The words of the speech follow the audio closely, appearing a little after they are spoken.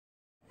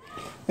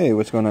Hey,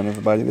 what's going on,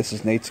 everybody? This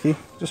is Natesky.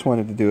 Just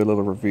wanted to do a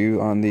little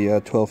review on the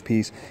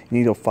 12-piece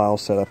needle file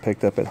set I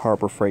picked up at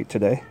Harbor Freight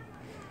today.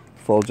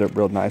 Folds up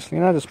real nicely,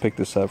 and I just picked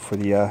this up for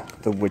the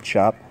wood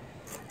shop,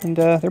 and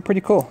they're pretty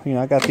cool. You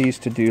know, I got these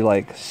to do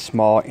like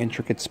small,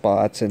 intricate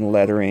spots and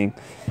lettering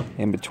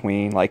in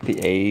between, like the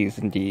A's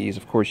and D's.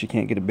 Of course, you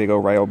can't get a big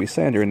old Ryobi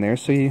sander in there,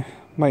 so you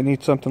might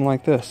need something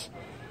like this.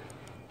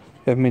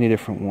 I have many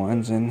different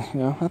ones, and you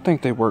know, I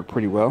think they work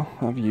pretty well.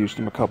 I've used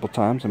them a couple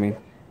times. I mean,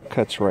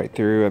 cuts right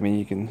through. I mean,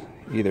 you can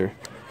either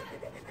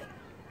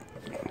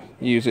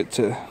use it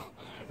to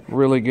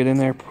really get in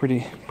there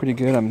pretty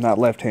good. I'm not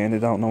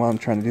left-handed. I don't know why I'm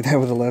trying to do that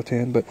with a left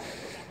hand, but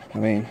I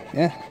mean,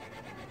 yeah,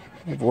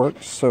 it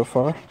works so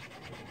far.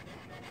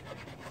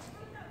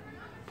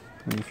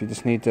 And if you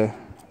just need to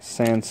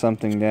sand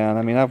something down,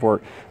 I mean,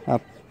 I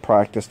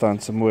practiced on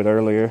some wood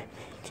earlier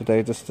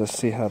today just to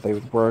see how they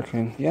would work,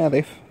 and yeah,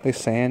 they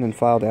sand and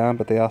file down,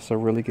 but they also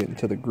really get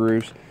into the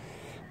grooves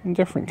and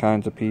different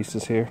kinds of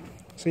pieces here.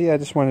 So yeah, I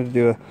just wanted to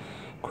do a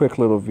quick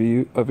little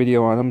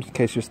video on them in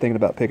case you're thinking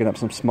about picking up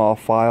some small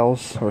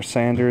files or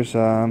sanders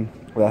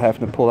without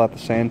having to pull out the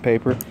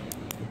sandpaper.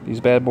 These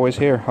bad boys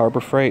here,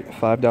 Harbor Freight,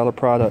 $5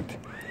 product.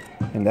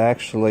 And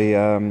actually,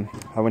 I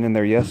went in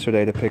there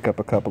yesterday to pick up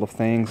a couple of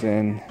things,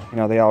 and you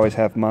know, they always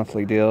have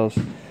monthly deals.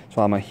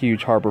 So I'm a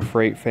huge Harbor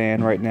Freight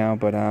fan right now,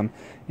 but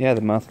yeah,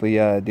 the monthly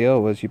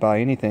deal was you buy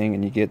anything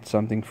and you get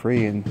something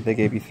free, and they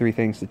gave you 3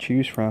 things to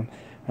choose from.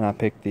 And I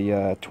picked the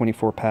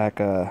 24-pack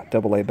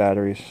AA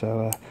batteries.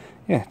 So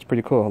yeah, it's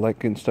pretty cool. I like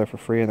getting stuff for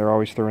free, and they're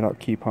always throwing out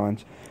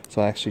coupons.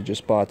 So I actually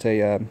just bought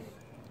a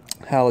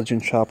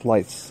Halogen Shop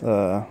Lights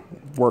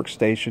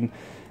workstation,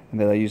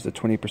 and that I used a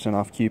 20%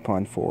 off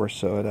coupon for.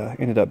 So it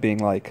ended up being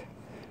like,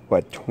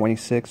 what,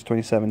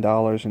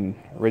 $27 and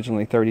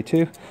originally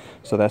 $32.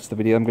 So that's the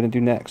video I'm going to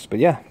do next. But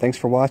yeah, thanks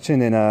for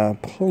watching,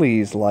 and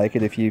please like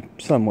it if you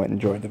somewhat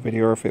enjoyed the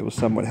video or if it was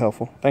somewhat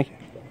helpful. Thank you.